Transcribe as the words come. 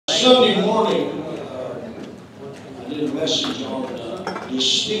Sunday morning, I did a message on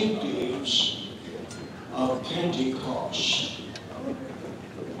distinctives of Pentecost.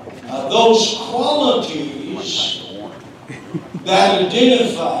 Those qualities that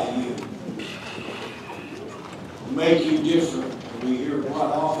identify you, make you different. We hear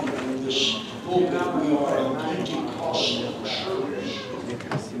quite often in this pulpit, we are a Pentecostal church.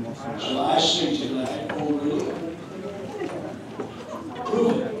 So I say tonight, oh really?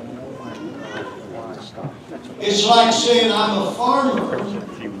 Prove it. It's like saying I'm a farmer,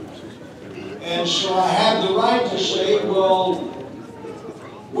 and so I have the right to say, well,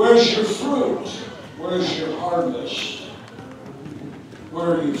 where's your fruit? Where's your harvest?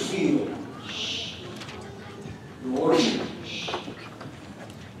 Where are your fields? Your orchards?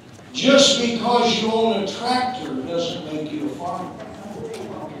 Just because you own a tractor doesn't make you a farmer.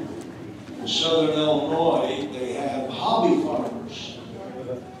 In Southern Illinois, they have hobby farmers.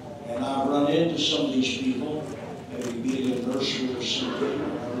 And I've run into some of these people, maybe be in a nursery or something,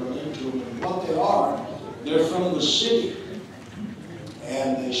 and I run into them. And what they are, they're from the city.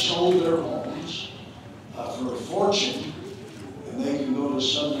 And they sold their homes for a fortune. And they can go to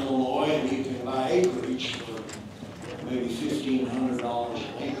Southern Illinois and you can buy acreage for maybe $1,500 an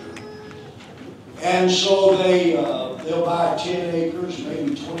acre. And so they'll buy 10 acres,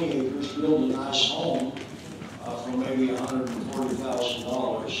 maybe 20 acres, build a nice home for maybe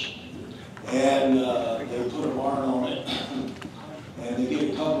 $140,000. And they put a barn on it. And they get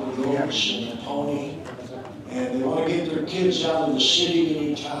a couple of goats and a pony. And they want to get their kids out of the city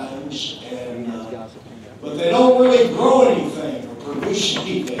many times. But they don't really grow anything or produce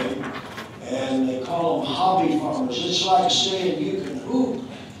anything. And they call them hobby farmers. It's like saying you can hoop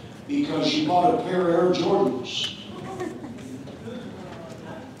because you bought a pair of Air Jordans.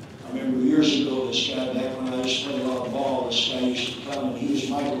 I remember years ago, this guy, back when I used to play a lot of ball, this guy used to come and he was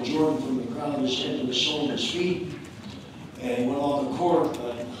Michael Jordan from the crown of his head to the sole of his feet. And he went on the court,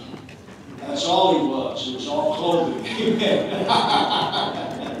 but that's all he was. It was all clothing.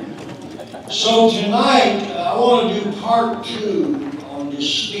 So tonight, I want to do part 2 on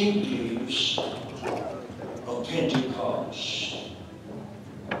distinctives of Pentecost.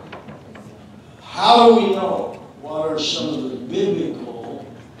 How do we know? What are some of the biblical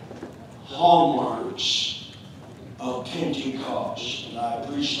hallmarks of Pentecost? And I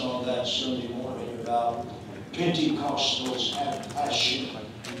preached on that Sunday morning about Pentecostals have passion.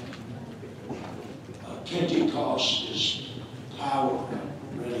 Pentecost is power.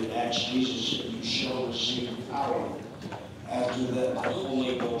 Really, in Acts, Jesus said, you shall receive power. After that, the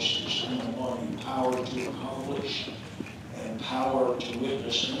Holy Ghost is come upon you, power to accomplish and power to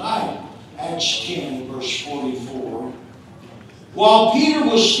witness. Tonight, Acts 10, verse 44. While Peter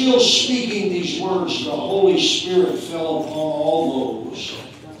was still speaking these words, the Holy Spirit fell upon all those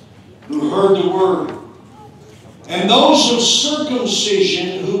who heard the word. And those of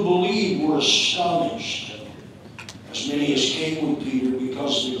circumcision who believed were astonished, as many as came with Peter,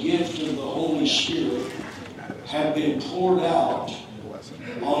 because the gift of the Holy Spirit had been poured out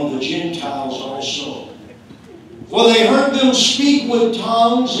on the Gentiles also. For they heard them speak with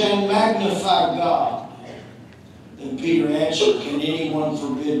tongues and magnify God. Then Peter answered, can anyone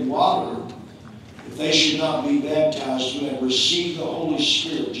forbid water if they should not be baptized who have received the Holy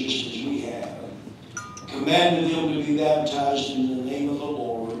Spirit just as we have? Commanded them to be baptized in the name of the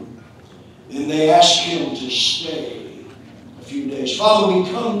Lord. Then they asked him to stay a few days. Father, we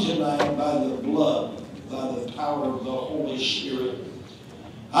come tonight by the blood, by the power of the Holy Spirit.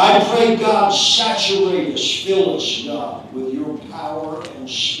 I pray, God, saturate us, fill us, God, with your power and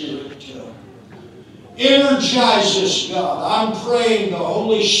spirit. Energize us, God. I'm praying the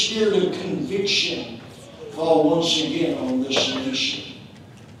Holy Spirit of conviction fall once again on this nation.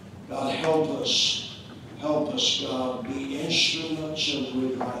 God, help us. Help us, God, be instruments of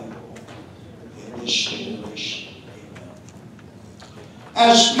revival in this generation. Amen.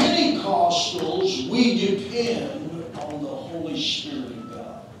 As Pentecostals, we depend on the Holy Spirit of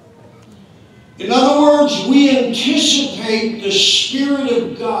God. In other words, we anticipate the Spirit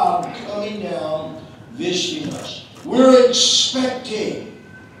of God coming down, visiting us. We're expecting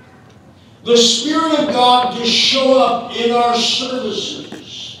the Spirit of God to show up in our services,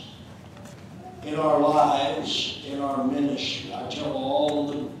 in our lives, in our ministry. I tell all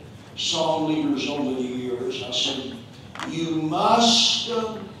the song leaders over the years, I said, you must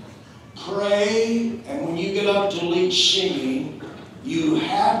pray, and when you get up to lead singing, you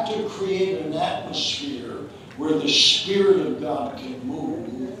have to create an atmosphere where the Spirit of God can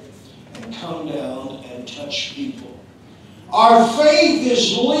move and come down and touch people. Our faith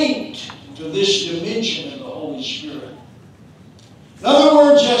is linked to this dimension of the Holy Spirit. In other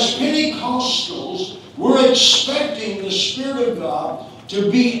words, as Pentecostals, we're expecting the Spirit of God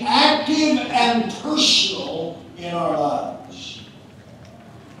to be active and personal in our lives.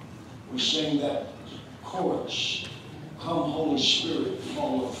 We sing that chorus, "Come Holy Spirit,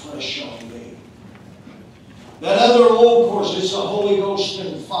 fall afresh on me." That other old chorus, it's the Holy Ghost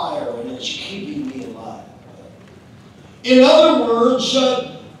and fire, and it's keeping me alive. In other words,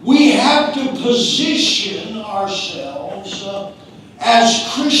 we have to position ourselves as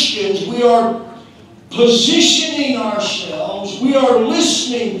Christians. We are positioning ourselves. We are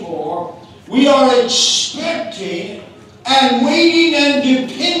listening for. We are expecting and waiting and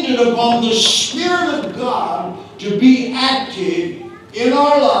dependent upon the Spirit of God to be active in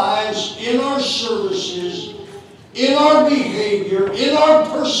our lives, in our services, in our behavior, in our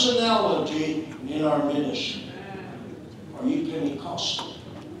personality, and in our ministry. Are you Pentecostal?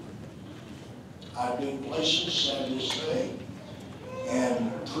 I've been places, sad to say,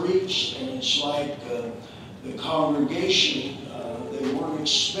 and preached, and it's like the congregation, they weren't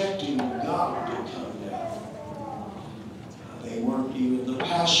expecting God to come down. They weren't even the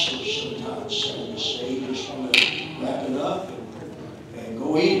pastors sometimes, sad to say, just want to wrap it up and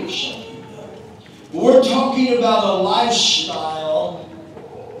go eat or something. But we're talking about a lifestyle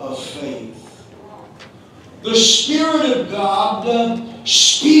of faith. The Spirit of God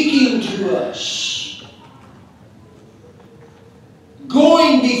speaking to us,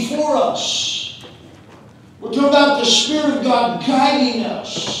 going before us. We're talking about the Spirit of God guiding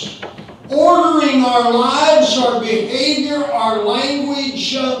us, ordering our lives, our behavior, our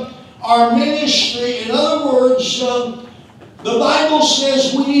language, our ministry. In other words, the Bible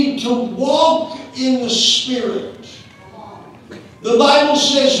says we need to walk in the Spirit. The Bible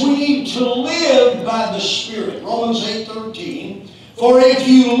says we need to live by the Spirit. Romans 8:13. For if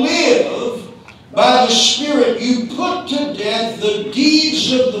you live by the Spirit, you put to death the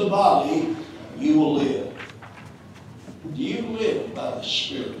deeds of the body, you will live. Do you live by the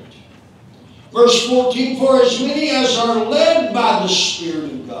Spirit? Verse 14, for as many as are led by the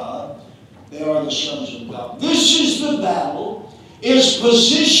Spirit of God, they are the sons of God. This is the battle, is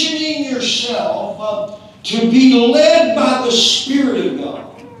positioning yourself to be led by the Spirit of God.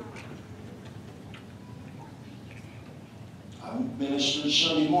 I ministered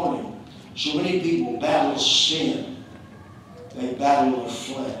Sunday morning. So many people battle sin. They battle the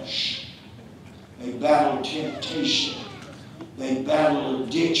flesh. They battle temptation. They battle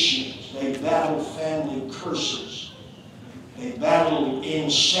addictions. They battle family curses. They battle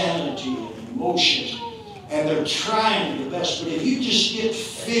insanity and emotions. And they're trying their best. But if you just get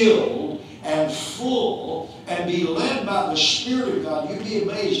filled and full and be led by the Spirit of God, you'd be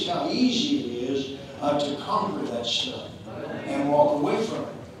amazed how easy it is to conquer that stuff and walk away from it.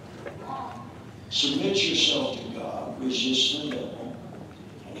 Submit yourself to God, resist the devil,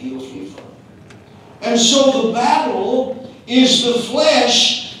 and he'll flee from it. And so the battle is the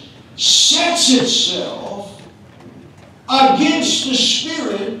flesh sets itself against the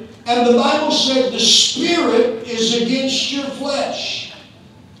Spirit, and the Bible said the Spirit is against your flesh.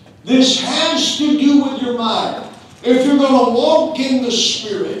 This has to do with your mind. If you're going to walk in the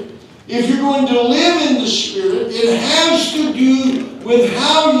Spirit, if you're going to live in the Spirit, it has to do with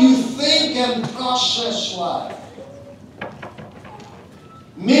how you think and process life.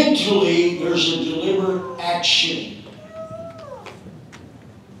 Mentally, there's a deliberate action.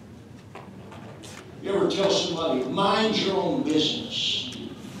 You ever tell somebody, mind your own business?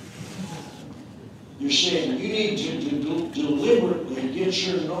 You're saying, you need to deliberately get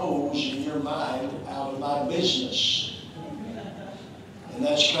your nose and your mind out of my business. And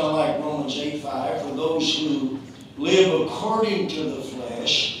that's kind of like Romans 8:5. For those who live according to the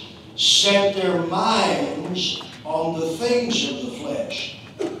flesh, set their minds on the things of the flesh.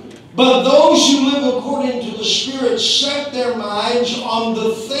 But those who live according to the Spirit set their minds on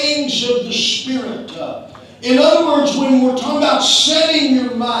the things of the Spirit. In other words, when we're talking about setting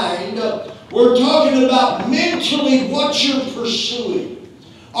your mind, we're talking about mentally what you're pursuing.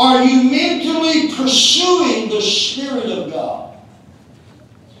 Are you mentally pursuing the Spirit of God?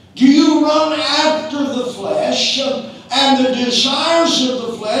 Do you run after the flesh and the desires of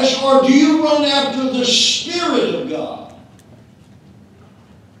the flesh, or do you run after the Spirit of God?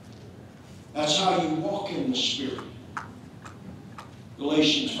 That's how you walk in the Spirit.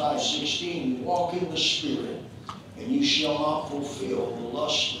 Galatians 5:16, walk in the Spirit, and you shall not fulfill the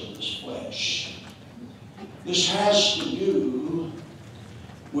lust of this flesh. This has to do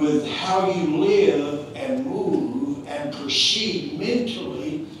with how you live and move and proceed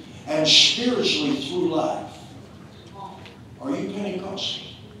mentally and spiritually through life. Are you Pentecostal?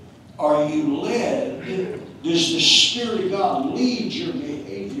 Are you led Does the Spirit of God lead your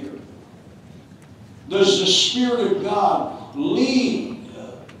behavior? Does the Spirit of God lead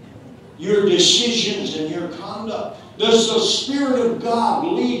your decisions and your conduct? Does the Spirit of God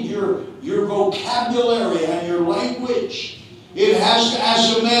lead your vocabulary and your language? It has to,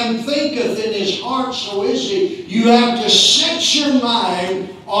 as a man thinketh in his heart, so is he. You have to set your mind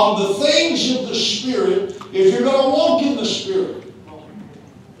on the things of the Spirit if you're going to walk in the Spirit.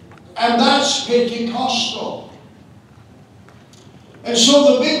 And that's Pentecostal. And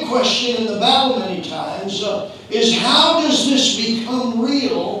so the big question in the battle many times is, how does this become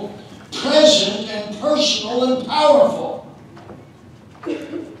real, present, and personal, and powerful?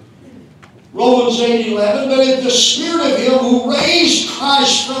 Romans 8:11, but if the Spirit of Him who raised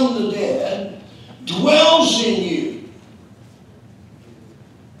Christ from the dead dwells in you,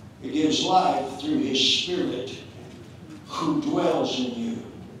 it gives life through His Spirit who dwells in you.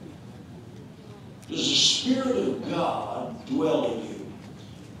 Does the Spirit of God dwell in you?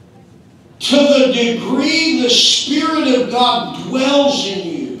 To the degree the Spirit of God dwells in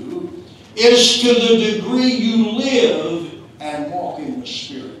you is to the degree you live and walk in the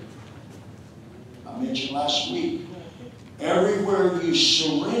Spirit. I mentioned last week, everywhere you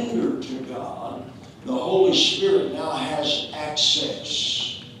surrender to God, the Holy Spirit now has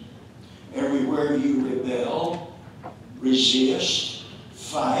access. Everywhere you rebel, resist,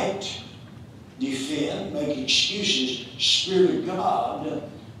 fight, defend, make excuses, Spirit of God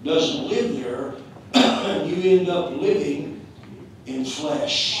doesn't live there, and you end up living in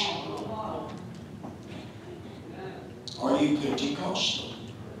flesh. Are you Pentecostal?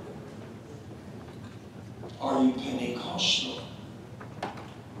 Are you Pentecostal?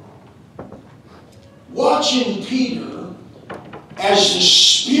 Watching Peter as the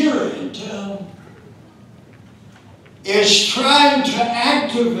Spirit is trying to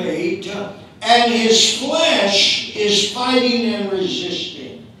activate and his flesh is fighting and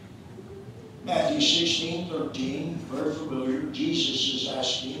resisting. Matthew 16:13, very familiar. Jesus is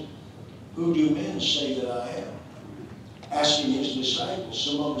asking, who do men say that I am? Asking his disciples.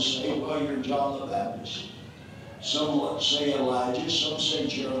 Some of them say, well, you're John the Baptist. Some say Elijah, some say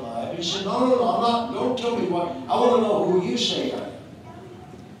Jeremiah. He said, no, I'm not. Don't tell me what. I want to know who you say I am.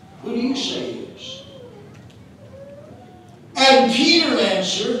 Who do you say he is? And Peter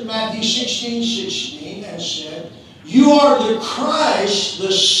answered, Matthew 16:16, and said, you are the Christ,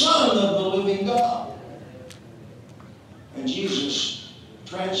 the Son of the living God. And Jesus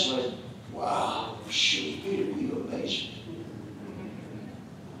translated, wow, shoot, Peter, you amaze me.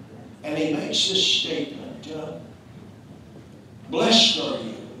 And he makes this statement, blessed are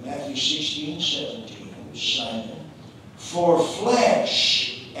you, Matthew 16:17, Simon, for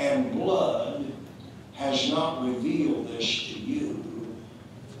flesh and blood has not revealed this to you,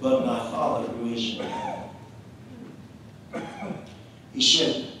 but my Father who is in heaven. He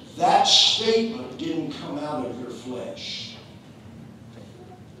said, that statement didn't come out of your flesh.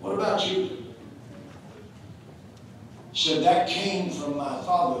 What about you? He said, that came from my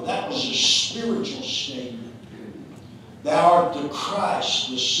Father. That was a spiritual statement. Thou art the Christ,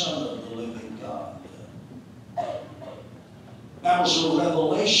 the Son of the living God. That was a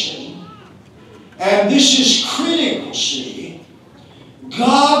revelation. And this is critical, see.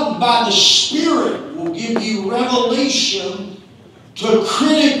 God, by the Spirit, will give you revelation to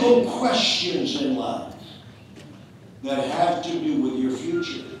critical questions in life that have to do with your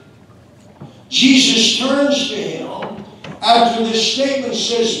future. Jesus turns to him after this statement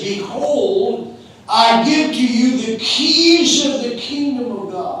says, behold, I give to you the keys of the kingdom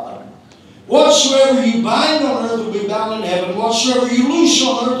of God. Whatsoever you bind on earth will be bound in heaven. Whatsoever you loose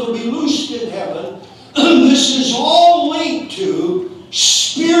on earth will be loosed in heaven. This is all linked to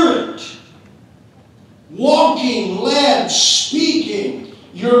Spirit. Walking, led, speaking.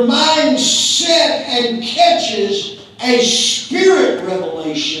 Your mind set and catches a Spirit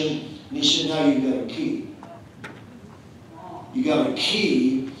revelation. And he said, now you've got a key. You got a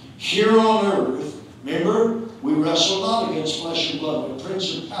key here on earth. Remember, we wrestle not against flesh and blood, but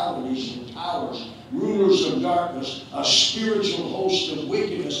principalities and powers, rulers of darkness, a spiritual host of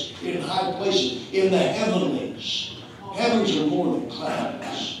wickedness in high places, in the heavenlies. Heavens are more than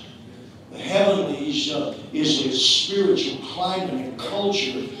clouds. The heavenlies is a spiritual climate and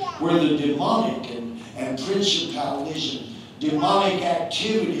culture where the demonic and principalities and demonic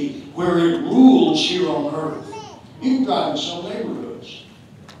activity, where it rules here on earth. You can drive in some neighborhoods.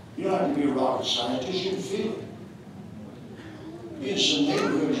 You don't have to be a rocket scientist, you can feel it. In some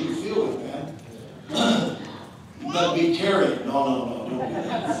neighborhoods, you feel it, man. But be carrying. No, don't do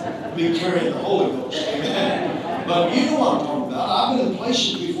that. Be carrying the Holy Ghost, amen. But you know what I'm talking about. I've been in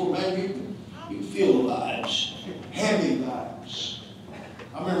places before, man, you feel the vibes.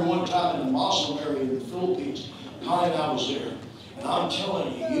 one time in a Muslim area in the Philippines. Connie and I was there. And I'm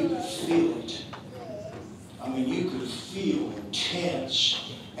telling you, you could feel it. I mean, you could feel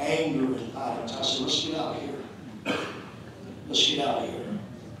intense anger and violence. I said, let's get out of here. Let's get out of here.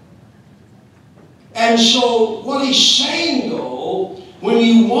 And so what he's saying, though, when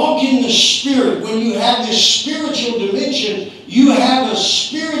you walk in the Spirit, when you have this spiritual dimension, you have a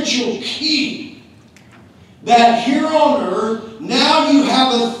spiritual key that here on earth, now you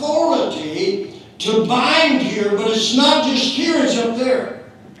have authority to bind here, but it's not just here, it's up there.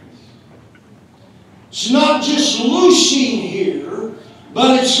 It's not just loosing here,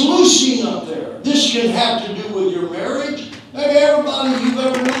 but it's loosing up there. This can have to do with your marriage. Maybe everybody you've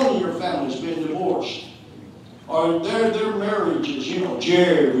ever known in your family has been divorced. Or their marriages,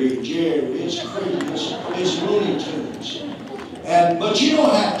 Jerry, it's crazy, it's Looney Tunes. But you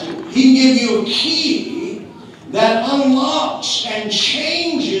don't have to. He can give you a key that unlocks and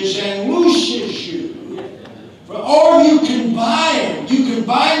changes and looses you. Or you can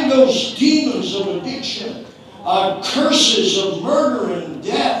bind those demons of addiction, curses of murder and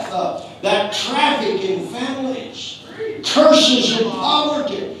death, that traffic in families, curses of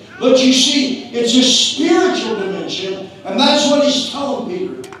poverty. But you see, it's a spiritual dimension, and that's what he's telling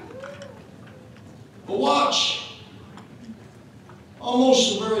Peter. But watch,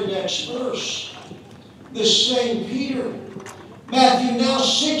 almost the very next verse, this same Peter, Matthew now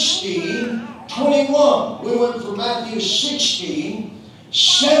 16, 21. We went from Matthew 16,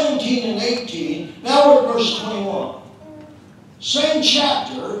 17 and 18. Now we're at verse 21. Same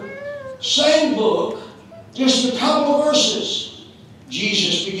chapter, same book, just a couple of verses.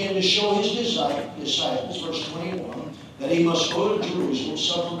 Jesus began to show his disciples, verse 21, that he must go to Jerusalem,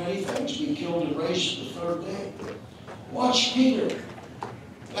 suffer many things, be killed and raised the third day. Watch Peter.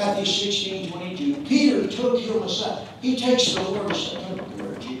 Matthew 16, 22. Peter took him aside. He takes the Lord aside. Come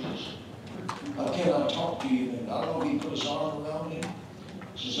here, Jesus. Can I talk to you? And I don't know if he put his arm around him.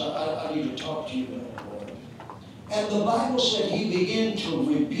 He says, I need to talk to you, Lord. And the Bible said he began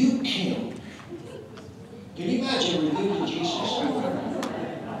to rebuke him. Can you imagine rebuking Jesus?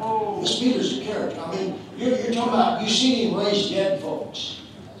 This Peter's a character. I mean, you're talking about, you've seen him raise dead folks.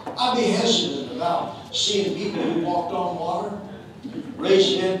 I'd be hesitant about seeing people who walked on water,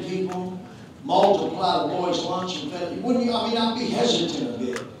 raise dead people, multiply the boys' lunch and fed. Wouldn't you? I mean, I'd be hesitant a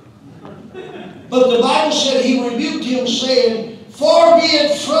bit. But the Bible said he rebuked him, saying, "Far be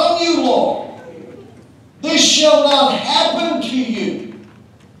it from you, Lord. This shall not happen to you."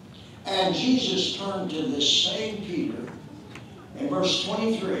 And Jesus turned to this same Peter in verse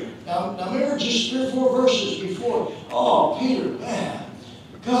 23. Now remember just 3 or 4 verses before. Oh, Peter, man,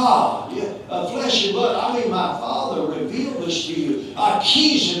 God, flesh and blood. I mean, my Father revealed this to you. Our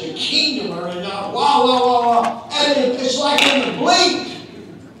keys in the kingdom are in our wow. And it's like in a blink.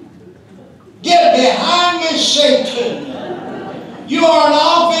 Get behind me, Satan. You are an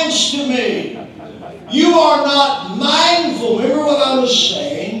offense to me. You are not mindful. Remember what I was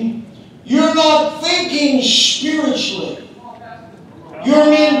saying? You're not thinking spiritually. Your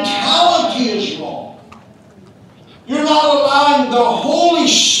mentality is wrong. You're not allowing the Holy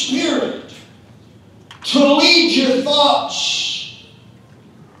Spirit to lead your thoughts.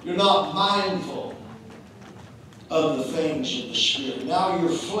 You're not mindful of the things of the Spirit. Now your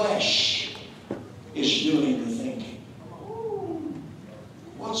flesh is doing the thinking.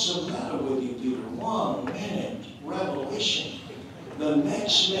 What's the matter with you, Peter? 1 minute revelation. The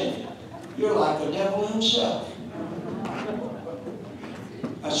next minute, you're like the devil himself.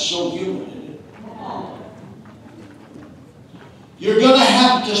 That's so human, isn't it? You're going to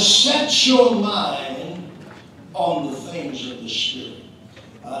have to set your mind on the things of the Spirit.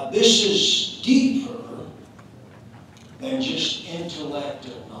 This is deeper than just intellect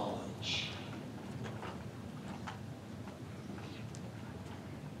and knowledge.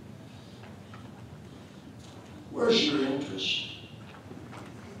 Where's your interest?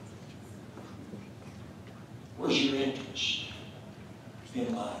 Where's your interest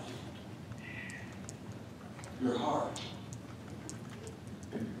in life? Your heart.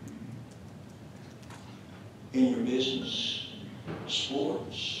 In your business,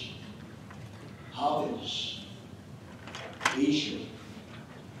 sports, hobbies, leisure,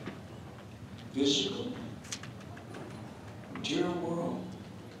 physical, material world.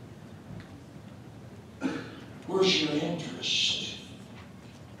 Where's your interest?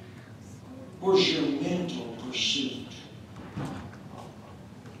 Where's your mental pursuit?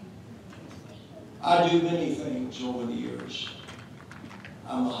 I do many things over the years.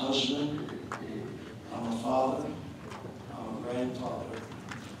 I'm a husband. I'm a father. I'm a grandfather.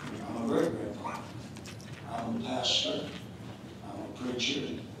 I'm a great-grandfather. I'm a pastor. I'm a preacher.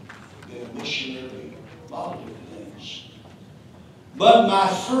 been a missionary, a lot of different things. But my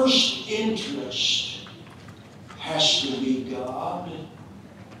first interest has to be God and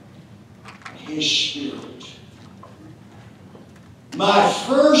His Spirit. My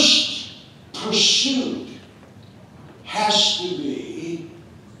first pursuit has to be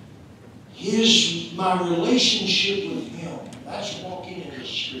my relationship with Him. That's walking in the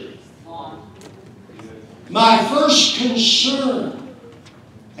Spirit. My first concern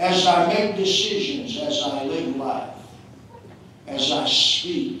as I make decisions, as I live life, as I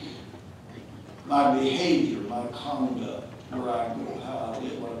speak, my behavior, my conduct, where I go, how I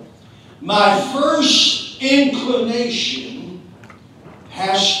live, my first inclination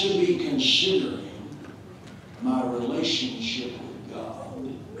has to be considering my relationship with God.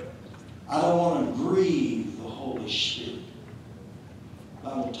 I don't want to grieve the Holy Spirit. The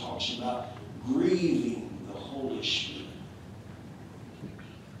Bible talks about grieving the Holy Spirit.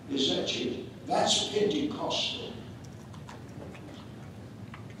 Is that you? That's Pentecostal.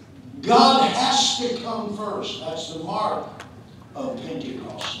 God has to come first. That's the mark of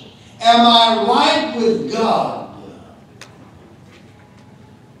Pentecostal. Am I right with God?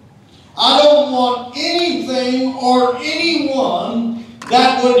 I don't want anything or anyone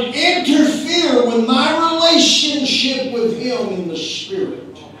that would interfere with my relationship with Him in the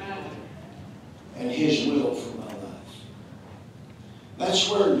Spirit and His will for my life. That's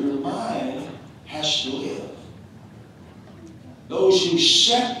where your mind has to live. Those who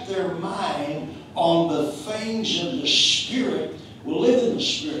set their mind on the things of the Spirit will live in the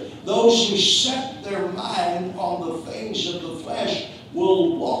Spirit. Those who set their mind on the things of the flesh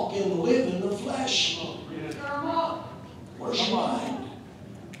will walk and live in the flesh. Where's your mind?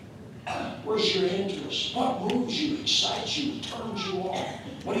 Where's your interest? What moves you, excites you, turns you on?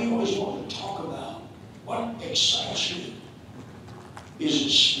 What do you always want to talk about? What excites you? Is it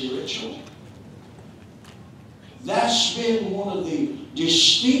spiritual? That's been one of the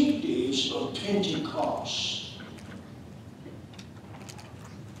distinctives of Pentecost.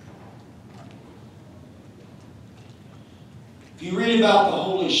 If you read about the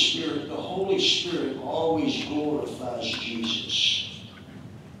Holy Spirit always glorifies Jesus.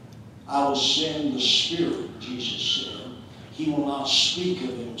 I will send the Spirit, Jesus said. He will not speak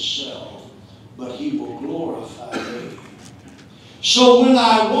of Himself, but He will glorify me. So when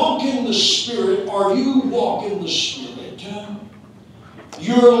I walk in the Spirit, or you walk in the Spirit,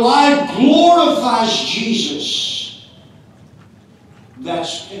 your life glorifies Jesus.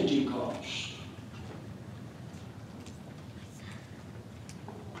 That's Pentecost.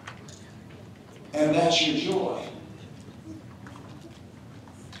 And that's your joy.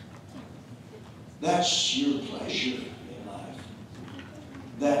 That's your pleasure in life.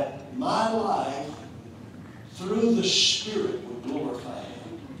 That my life, through the Spirit, would glorify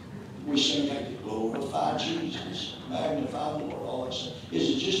Him. We sing that to glorify Jesus, magnify the Lord, all that stuff. Is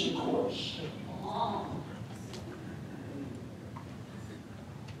it just a chorus?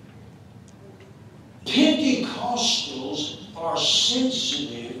 Pentecostals are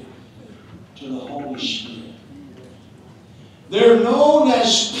sensitive to the Holy Spirit. They're known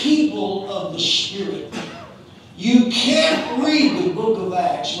as people of the Spirit. You can't read the book of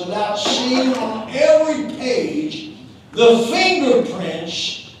Acts without seeing on every page the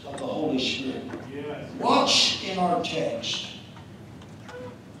fingerprints of the Holy Spirit. Watch in our text.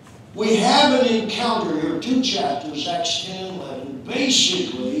 We have an encounter here, 2 chapters, Acts 10 and 11,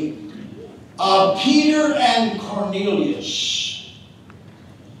 basically, of Peter and Cornelius.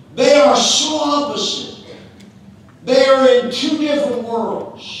 They are so opposite. They are in 2 different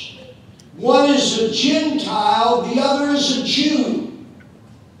worlds. One is a Gentile, the other is a Jew.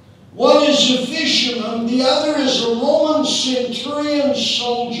 One is a fisherman, the other is a Roman centurion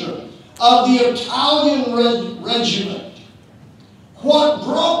soldier of the Italian regiment. What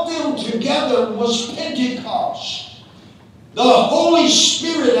brought them together was Pentecost, the Holy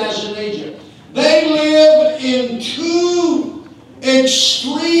Spirit as an agent. They live in 2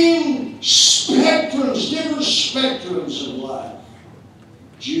 extreme spectrums, different spectrums of life.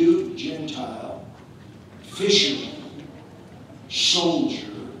 Jew, Gentile, fisherman, soldier,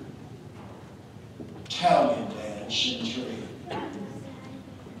 Italian man, centurion.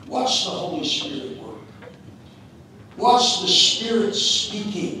 Watch the Holy Spirit work. Watch the Spirit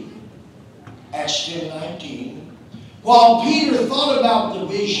speaking. Acts 10:19. While Peter thought about the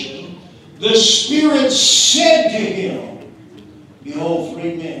vision, the Spirit said to him, behold,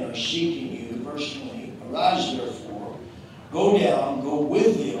 3 men are seeking you. Verse 20. Arise therefore, go down, go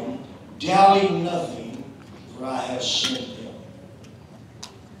with them, doubting nothing, for I have sent them.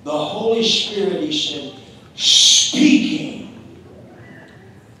 The Holy Spirit, he said, speaking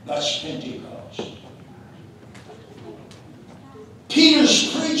That's Pentecost.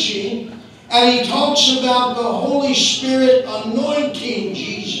 Peter's preaching, and he talks about the Holy Spirit anointing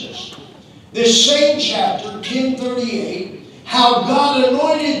Jesus. This same chapter, 10:38, how God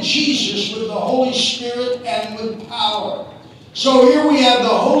anointed Jesus with the Holy Spirit and with power. So here we have the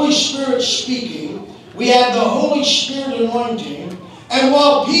Holy Spirit speaking. We have the Holy Spirit anointing. And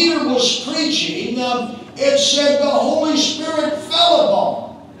while Peter was preaching, it said the Holy Spirit fell upon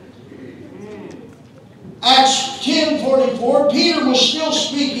him. Acts 10:44, Peter was still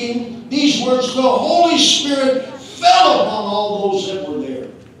speaking these words, the Holy Spirit fell upon all those that were there.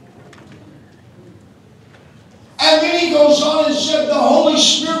 And then he goes on and said the Holy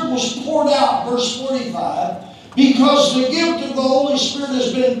Spirit was poured out, verse 45, because the gift of the Holy Spirit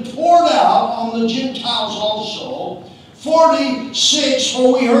has been poured out on the Gentiles also. 46,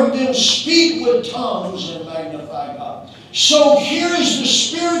 for we heard them speak with tongues and magnify God. So here is the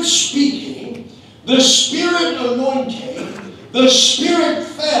Spirit speaking, the Spirit anointing, the Spirit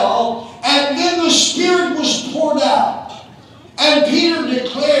fell, and then the Spirit was poured out. And Peter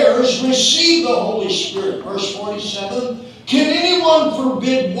declares, receive the Holy Spirit. Verse 47, can anyone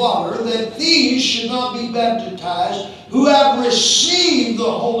forbid water that these should not be baptized who have received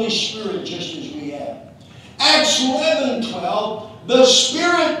the Holy Spirit just as we have? Acts 11:12, the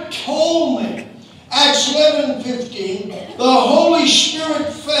Spirit told me. Acts 11:15, the Holy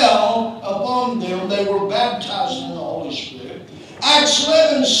Spirit fell upon them. They were baptized in the Holy Spirit. Acts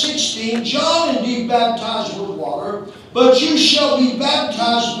 11:16, John indeed baptized with water, but you shall be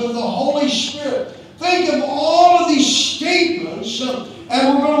baptized with the Holy Spirit. Think of all of these statements, and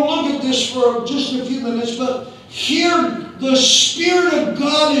we're going to look at this for just a few minutes, but here the Spirit of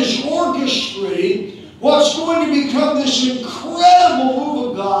God is orchestrating what's going to become this incredible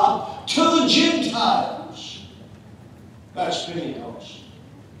move of God to the Gentiles. That's Pentecost.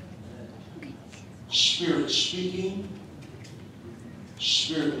 Spirit speaking,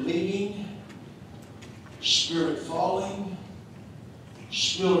 Spirit leading, Spirit falling,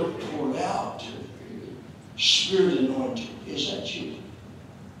 Spirit poured out, Spirit anointed. Is that you?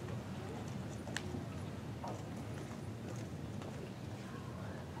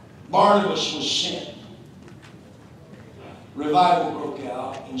 Barnabas was sent. Revival broke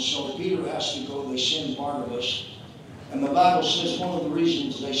out, and so Peter has to go. They send Barnabas. And the Bible says one of the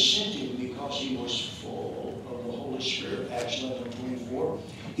reasons they sent him because he was full of the Holy Spirit. Acts 11:24.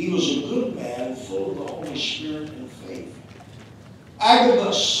 He was a good man, full of the Holy Spirit and faith.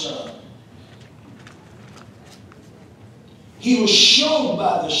 Agabus, he was shown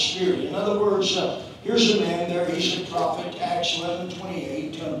by the Spirit. In other words, here's a man there, he's a prophet, Acts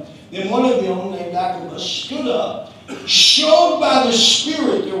 11:28. Then one of them, named Agabus, stood up, showed by the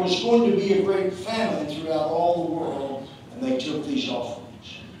Spirit there was going to be a great famine throughout all the world, and they took these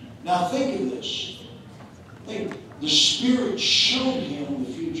offerings. Now think of this. Think, the Spirit showed him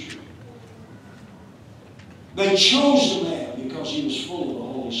the future. They chose the man because he was full of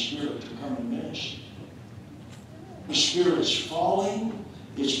the Holy Spirit to come and minister. The Spirit's falling,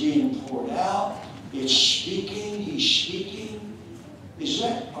 it's being poured out, it's speaking, he's speaking.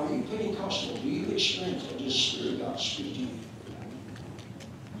 Are you Pentecostal? Do you experience that the Spirit of God speak to you?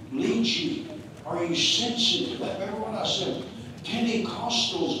 Leads you? Are you sensitive? Remember what I said?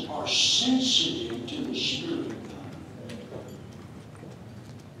 Pentecostals are sensitive to the Spirit of God.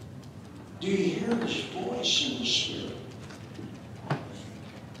 Do you hear His voice in the Spirit?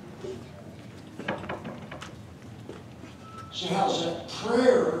 So how's that?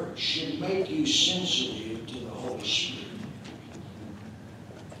 Prayer should make you sensitive to the Holy Spirit.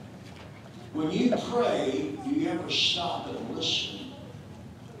 When you pray, do you ever stop and listen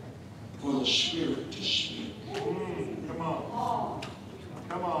for the Spirit to speak? Come on.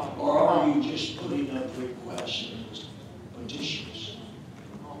 Come on. Or are you just putting up requests and petitions?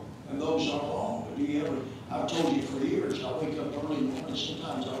 And those are wrong. But do you ever, I've told you for years, I wake up early in the morning,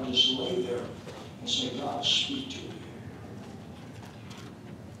 sometimes I'll just lay there and say, God, speak to me.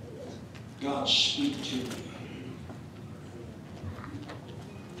 God, speak to me.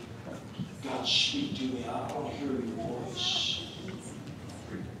 God, speak to me. I want to hear your voice.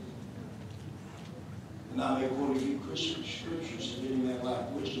 And I may quote a few Christian scriptures, and any that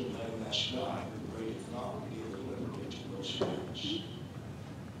lack wisdom, let him ask God, who greateth not, will give liberty to those who ask.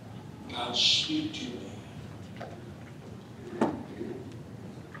 God, speak to me.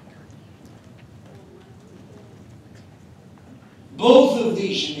 Both of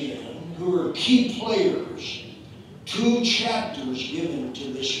these men, who are key players, 2 chapters given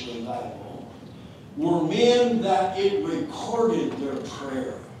to this revival, were men that it recorded their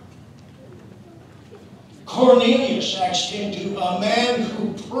prayer. Cornelius, Acts 10:2, a man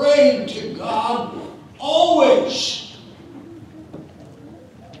who prayed to God always.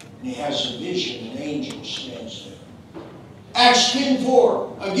 And he has a vision, an angel stands there. Acts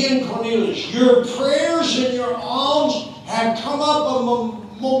 10:4, again Cornelius, your prayers and your alms have come up a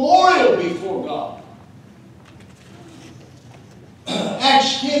memorial before God.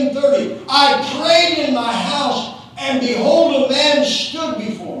 Acts 10:30, I prayed in my house, and behold, a man stood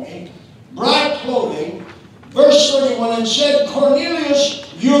before me, bright clothing. Verse 31, and said,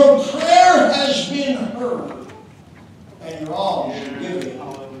 Cornelius, your prayer has been heard, and your alms are given.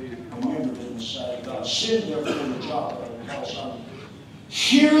 Remembered in the sight of God. Send therefore the Joppa and call Simon.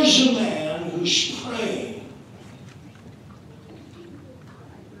 Here's a man who's praying.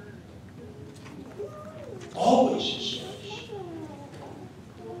 Always, it says.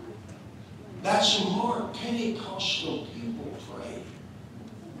 That's a mark. Pentecostal people pray.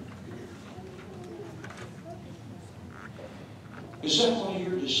 Is that one of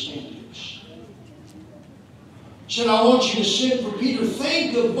your distinctives? He said, I want you to send for Peter.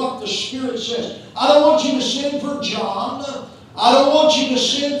 Think of what the Spirit says. I don't want you to send for John. I don't want you to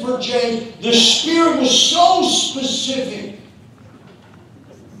send for James. The Spirit was so specific.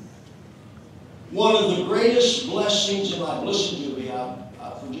 One of the greatest blessings, and I've listened to me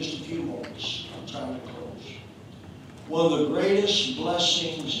for just a few moments. I'm trying to close. One of the greatest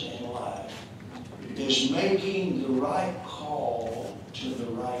blessings in life is making the right call to the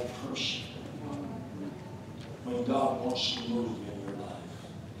right person when God wants to move in your life.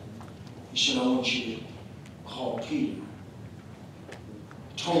 He said, I want you to call Peter.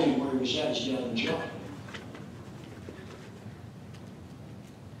 Told him where he was at. He's down in Joppa.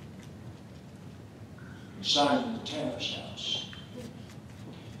 Simon the tanner's house.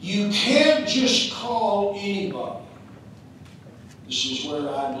 You can't just call anybody. This is where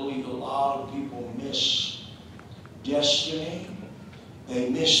I believe a lot of people miss destiny. They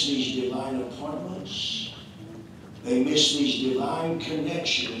miss these divine appointments. They miss these divine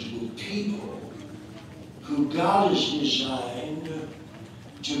connections with people who God has designed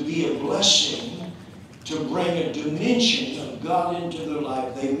to be a blessing, to bring a dimension of God into their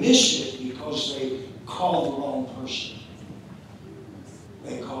life. They miss it because they call the wrong person.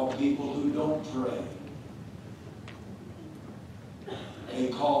 They call people who don't pray. They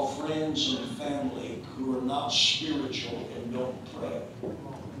call friends and family who are not spiritual and don't pray.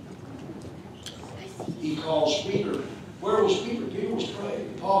 He calls Peter. Where was Peter? Peter was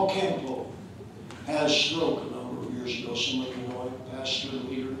praying. Paul Campbell had a stroke a number of years ago. Some of you know him, pastor and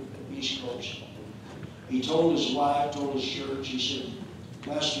leader at the East Coast. He told his wife, told his church, he said,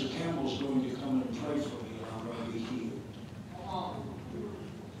 Pastor Campbell's going to come and pray for me and I'm going to be healed.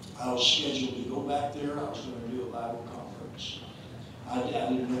 I was scheduled to go back there. I was going to do a Bible conference. I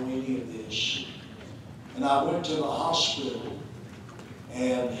didn't know any of this. And I went to the hospital,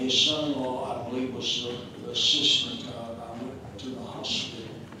 and his son-in-law, I believe, was the assistant. I went to the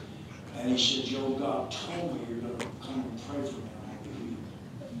hospital, and he said, Joe, God told me you're going to come and pray for me.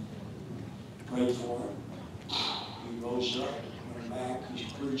 I prayed for him. He rose up, went back.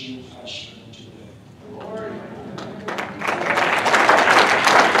 He's preaching, pastoring today. Lord.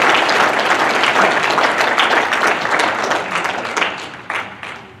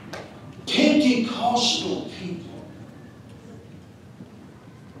 Pentecostal people,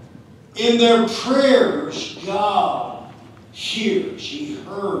 in their prayers, God hears. He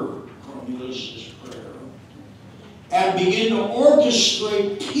heard Cornelius' prayer and began to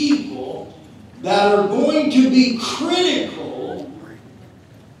orchestrate people that are going to be critical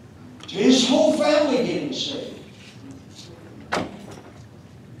to his whole family getting saved,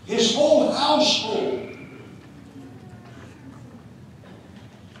 his whole household.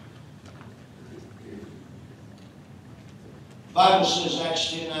 The Bible says,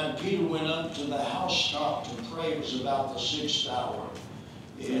 Acts 10:9, Peter went up to the housetop to pray. It was about the 6th hour.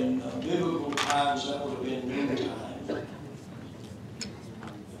 In biblical times, that would have been noontime.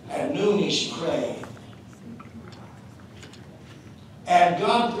 At noon, he's praying. And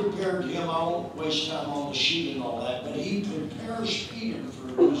God prepared him. I won't waste time on the sheet and all that, but he prepares Peter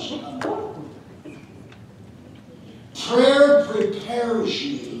for his coming. Prayer prepares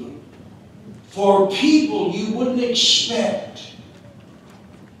you for people you wouldn't expect.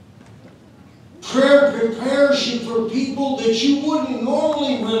 Prayer prepares you for people that you wouldn't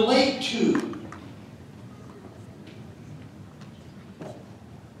normally relate to.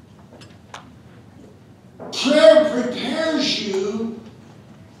 Prayer prepares you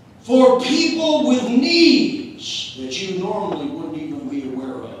for people with needs that you normally wouldn't even be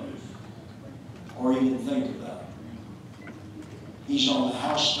aware of or even think about. He's on the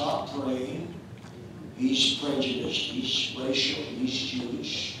housetop praying. He's prejudiced, he's racial, he's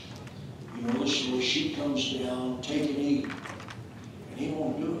Jewish. You know the story. She comes down, take and eat. And he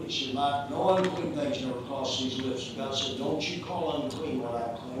won't do it. He said, no unclean things never cross these lips. And God said, don't you call unclean what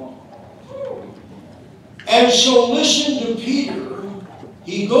I clean. And so listen to Peter.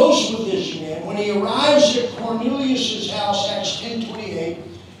 He goes with his men. When he arrives at Cornelius' house, Acts 10:28,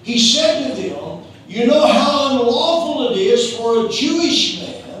 he said to them, you know how unlawful it is for a Jewish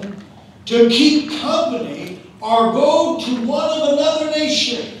man to keep company or go to one of another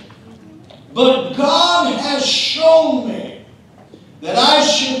nation. But God has shown me that I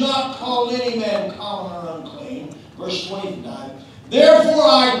should not call any man common or unclean. Verse 29. Therefore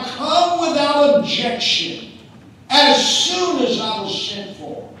I come without objection as soon as I was sent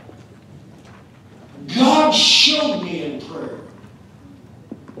for. God showed me in prayer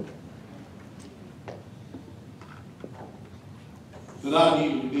that I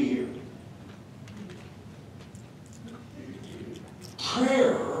needed to be here.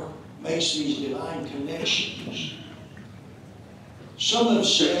 Prayer makes these divine connections. Some have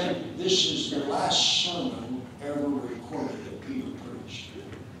said this is the last sermon ever recorded that Peter preached.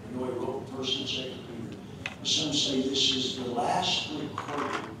 You know, he wrote First and Second Peter. Some say this is the last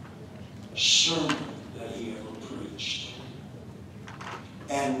recorded sermon that he ever preached.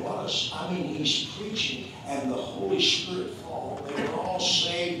 And he's preaching, and the Holy Spirit fall. They were all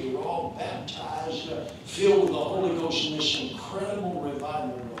saved, they were all baptized, filled with the Holy Ghost in this incredible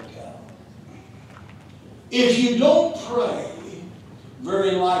revival broke out. If you don't pray,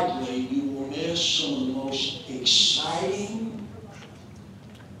 very likely you will miss some of the most exciting,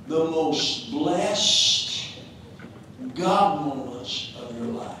 the most blessed God moments of your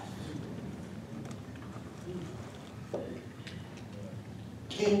life.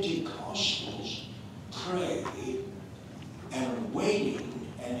 Pentecostals pray and are waiting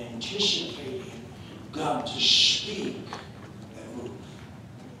and anticipating God to speak and move.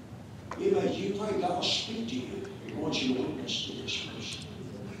 If you pray, God will speak to you. I want you to witness to this person.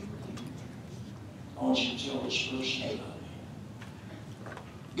 I want you to tell this person about me.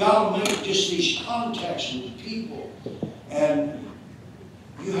 God will make just these contacts with people, and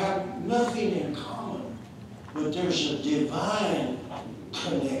you have nothing in common, but there's a divine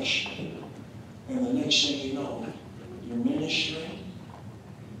connection. And the next thing you know, you're ministering,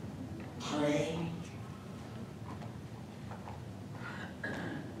 praying,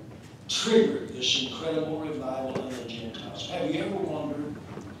 triggered this incredible revival in the Gentiles. Have you ever wondered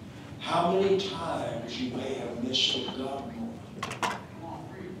how many times you may have missed a God moment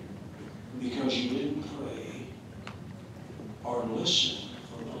because you didn't pray or listen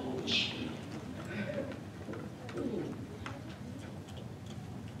for the Holy Spirit?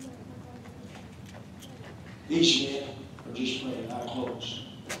 These men are just praying. I close.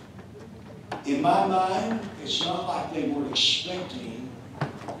 In my mind, it's not like they were expecting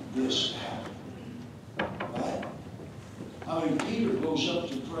this to happen. Right? I mean, Peter goes up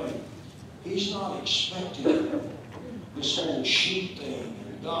to pray. He's not expecting this whole sheep thing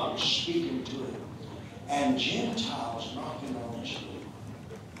and God speaking to him and Gentiles knocking on his door.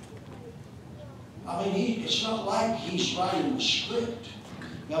 I mean, it's not like he's writing the script.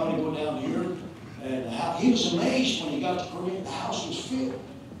 Now, I'm going to go down here. And he was amazed when he got to Korea. The house was filled.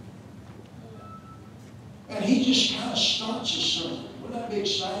 And he just kind of starts a sermon. Wouldn't that be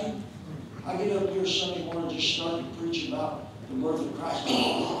exciting? I get up here Sunday morning and just start to preach about the birth of Christ.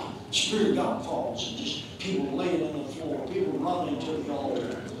 Oh, the Spirit of God falls. And just people laying on the floor. People running to the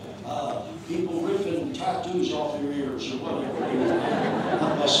altar. People ripping tattoos off their ears or whatever.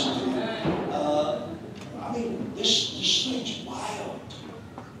 I'm messing with you. I mean, this thing's wild.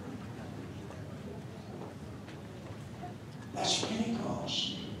 That's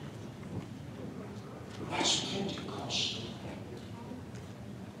Pentecost. That's Pentecost.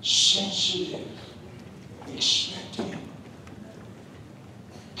 Sensitive, expecting,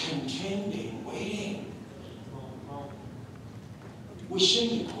 contending, waiting. We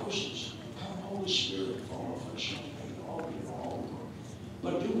sing the choruses. Come, Holy Spirit, fall afresh on me, all.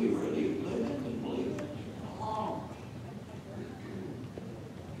 But do we really live it and believe it?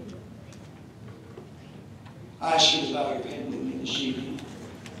 I ask you to bow your head with me this evening.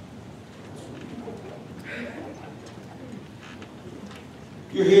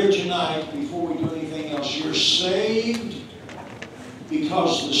 You're here tonight, before we do anything else, you're saved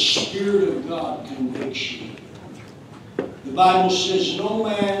because the Spirit of God convicts you. The Bible says no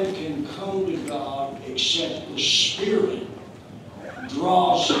man can come to God except the Spirit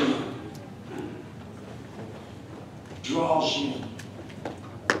draws him. Draws him.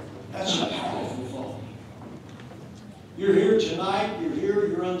 That's a powerful thought. You're here tonight, you're here,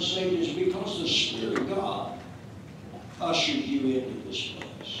 you're unsaved, it's because the Spirit of God ushered you into this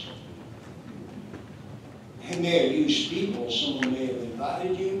place. He may have used people, someone may have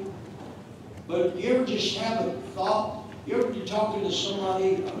invited you, but you ever just have a thought? You ever be talking to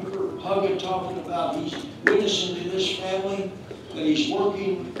somebody, I remember Hugga talking about he's witnessing to this family, that he's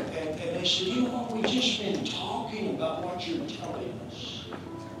working, and they said, you know what, we've just been talking about what you're telling us.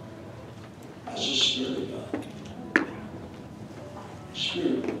 That's the Spirit of God.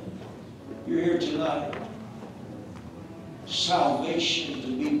 Spirit of God. You're here tonight. Salvation, to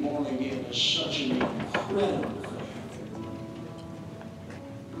be born again, is such an incredible thing.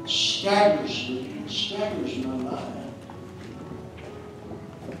 It staggers my mind.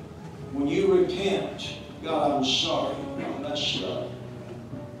 When you repent, God, I'm sorry, I messed up.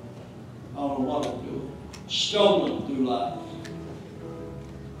 I don't know what I'm doing. Stumbling through life.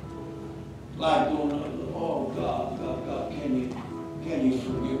 Like going, oh God, can you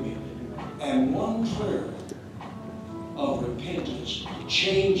forgive me? And one prayer of repentance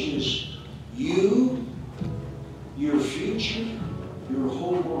changes you, your future, your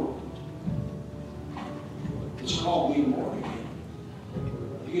whole world. It's called being born again.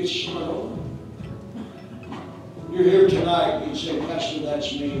 You get to start over. You're here tonight, you say, Pastor,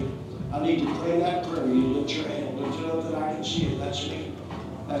 that's me. I need to pray that prayer. You lift your hand, lift it up that I can see it. That's me.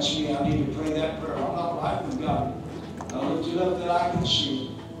 That's me. I need to pray that prayer. I'm not right with God. I lift it up that I can see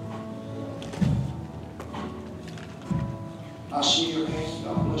it. I see your hand.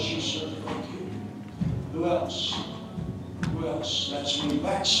 God bless you, sir. Thank you. Who else? Who else? That's me.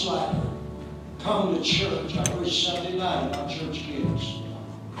 Backslider. Come to church. I preach Sunday night, not church kids.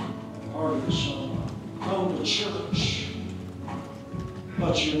 Part of the song. Come to church.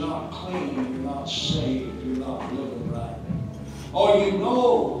 But you're not clean. You're not saved. You're not living right. Or you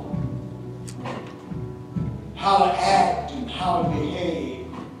know how to act and how to behave.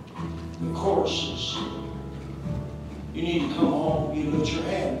 The courses. You need to come home, you lift your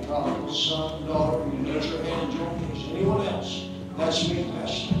hand, prodigal son, daughter, you lift your hand and join me. Is anyone else? That's me,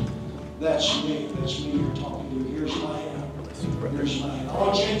 Pastor. That's me. That's me you're talking to. Here's my hand. Here's my hand. I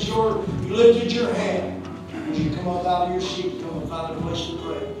want you lifted your hand. Would you come up out of your seat, come and find a place to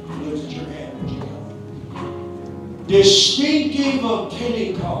pray? You lifted your hand. Would you come? Distinctive of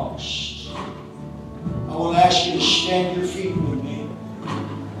Pentecost. I want to ask you to stand your feet with me.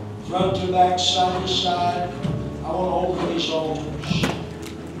 Front to back, side to side. I want to open these altars.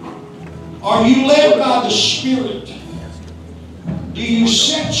 Are you led by the Spirit? Do you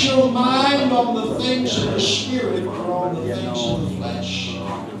set your mind on the things of the Spirit or on the things of the flesh?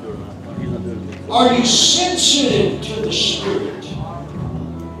 Are you sensitive to the Spirit?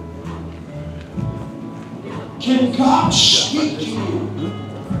 Can God speak to you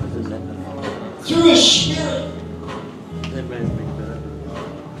through His Spirit?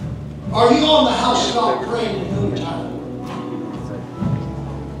 Are you on the housetop praying at noontime?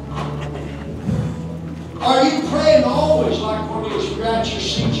 Are you praying always like Cornelius? You're at your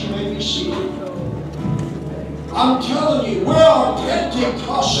seat, you may be seated. I'm telling you, we are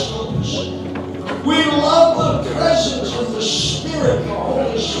Pentecostals. We love the presence of the Spirit, the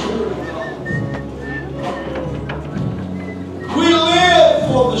Holy Spirit of God. We live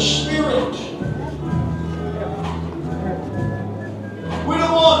for the Spirit. We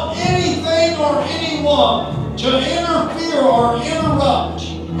don't want anything or anyone to interfere or interrupt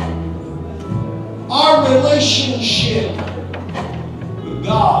our relationship with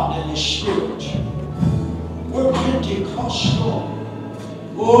God and His Spirit. We're Pentecostal.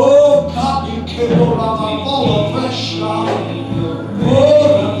 Oh, God, you came over my full of fresh God.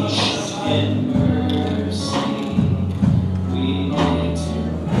 Oh, and mercy. We need to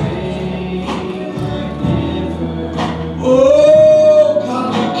pray like never. Oh, God,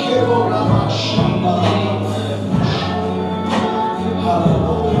 you came over my Shamba.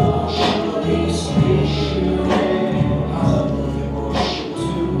 Hallelujah.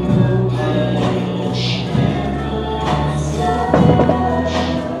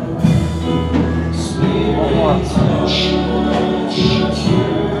 Spirit,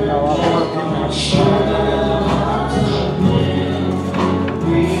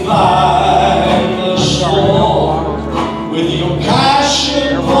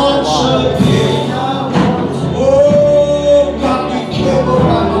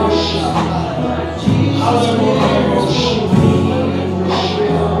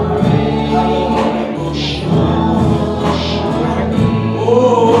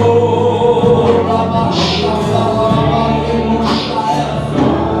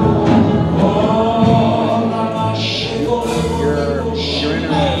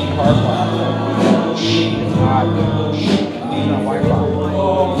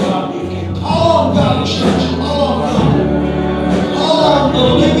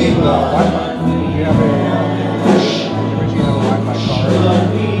 Wi-Fi. Do you have a, wish you have a Wi-Fi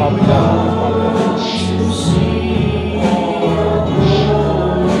card? Probably does.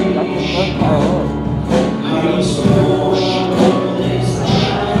 That's the first car.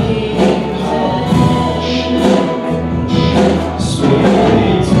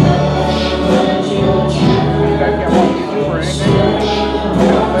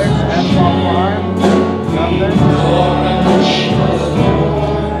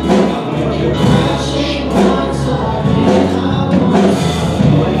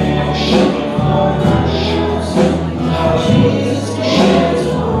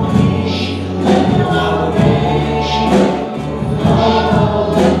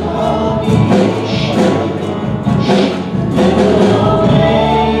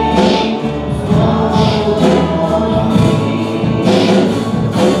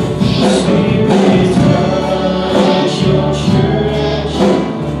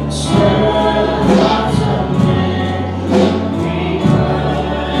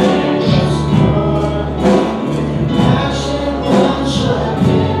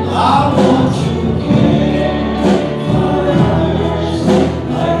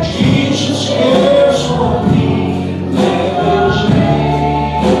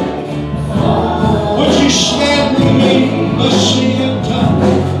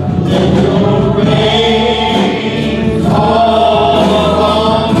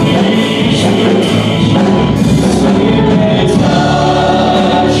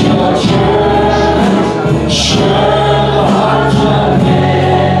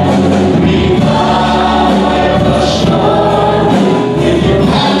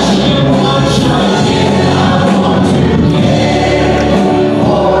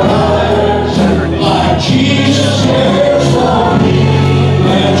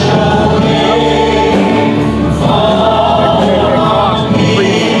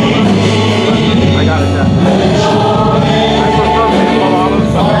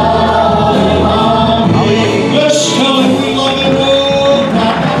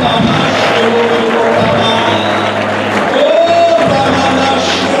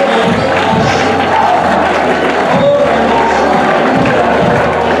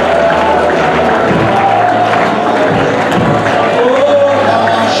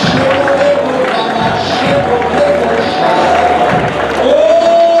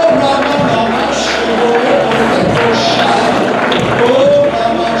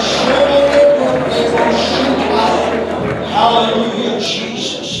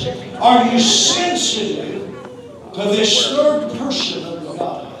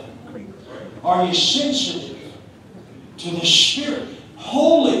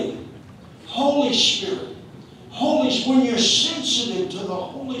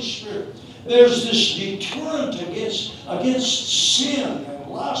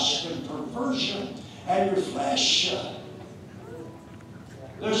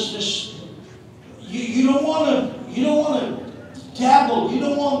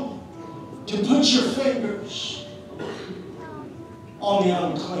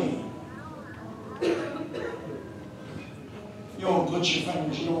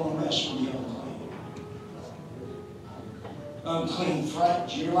 Unclean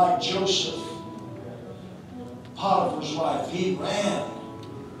friends. You're like Joseph, Potiphar's wife. He ran.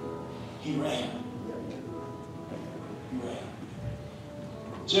 He ran. He ran.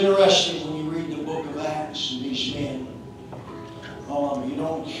 It's interesting when you read the book of Acts and these men, all of them, you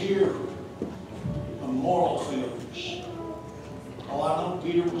don't hear of moral failures. Oh, I know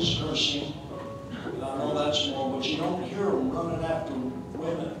Peter was cursing, and I know that's more, but you don't hear them running after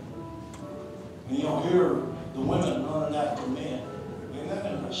women. And you don't hear the women running after men. Isn't that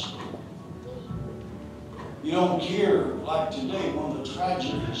interesting? You don't hear, like today, one of the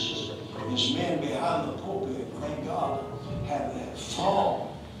tragedies is men behind the pulpit, thank God, have that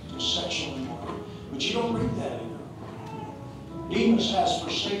fall to sexual immorality. But you don't read that anymore. Demas has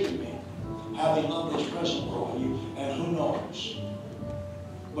forsaken me, having loved this present world, and who knows?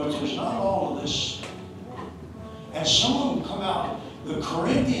 But there's not all of this. And some of them come out, the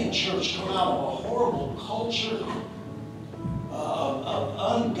Corinthian church come out of a horrible culture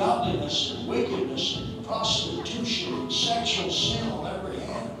of ungodliness and wickedness and prostitution and sexual sin on every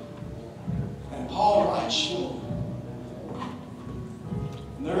hand. And Paul writes to them.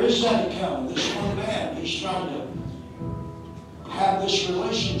 And there is that account. This one man, he's trying to have this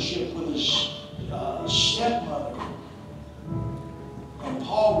relationship with his stepmother. And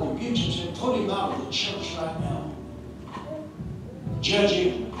Paul rebukes him, put him out of the church right now. Judge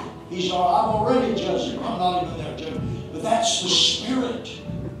him. I've already judged him. I'm not even there judging. But that's the Spirit.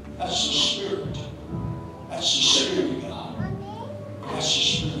 That's the Spirit. That's the Spirit of God. That's the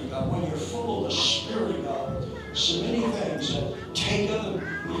Spirit of God. when you're full of the Spirit of God, so many things that take other,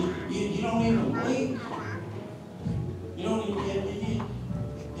 you don't even blink. You don't even,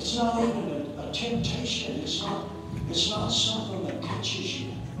 it's not even a temptation. It's not something that catches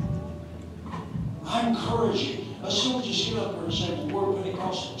you. I encourage you. Let's not just get up here and say, well, we're a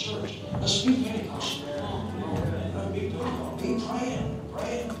Pentecostal church. Let's be Pentecostal. Be Pentecostal. Be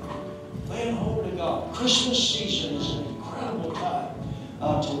praying hold to God. Christmas season is an incredible time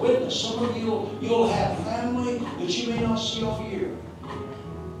to witness. Some of you, you'll have family that you may not see all year.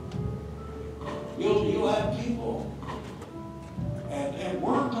 You'll have people at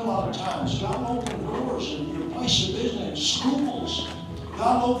work a lot of times. God will open doors in your place of business, in schools.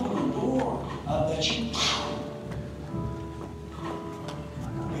 God will open a door that you...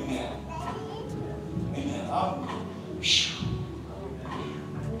 Amen. Amen.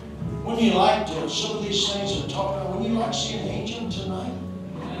 When you like to, some of these things we're talking about, when you like seeing an angel tonight?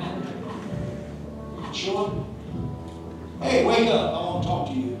 Sure. Hey, wake up. I want to talk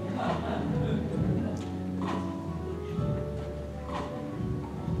to you.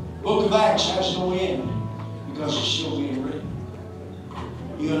 Book of Acts has no end because it's still being written.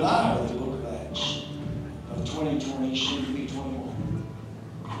 You and I are the book of Acts of 2020, soon to be 21.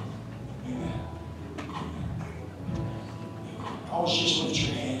 Amen. Always just lift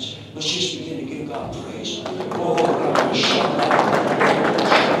your hands. Let's just begin to give God praise.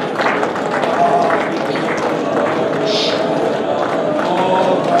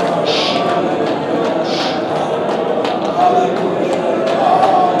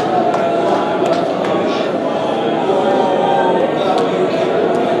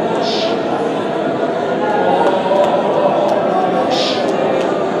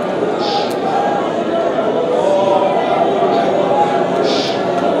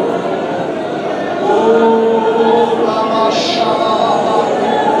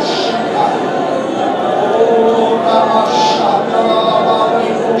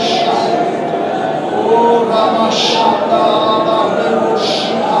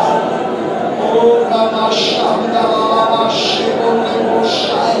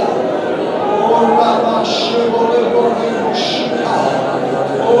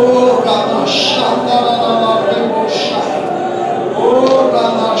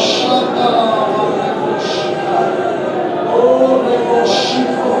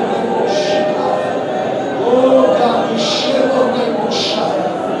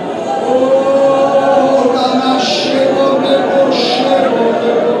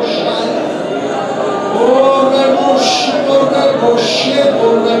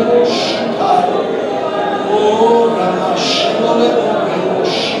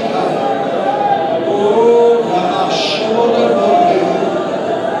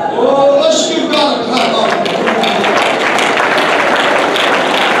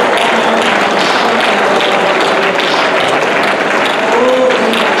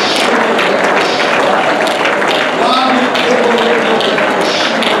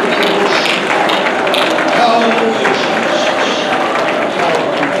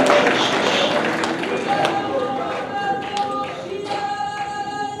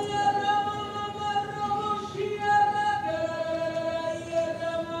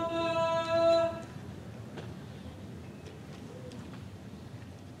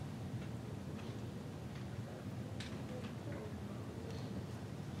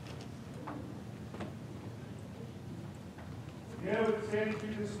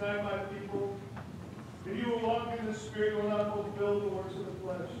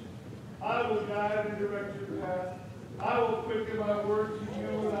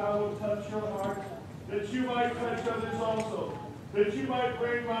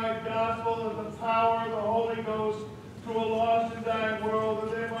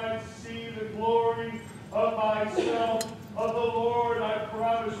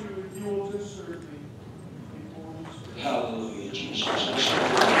 Hallelujah, Jesus.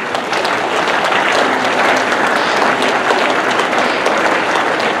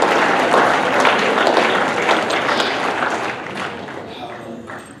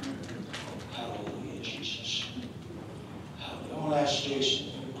 Hallelujah, Jesus. I want to ask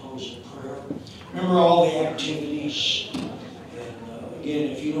Jason to close in prayer. Remember all the activities. And again,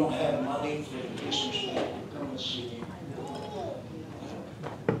 if you don't have money for the Christmas family, come and see me.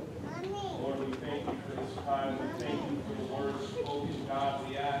 Lord, we thank you for this time. We thank you for the words spoken, God.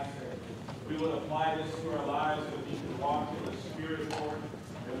 We ask that we would apply this to our lives, that we can walk in the Spirit, Lord,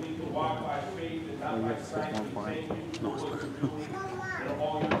 that we can walk by faith and not by sight. We thank you for what you're doing and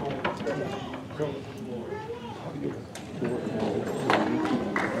all you're going to do.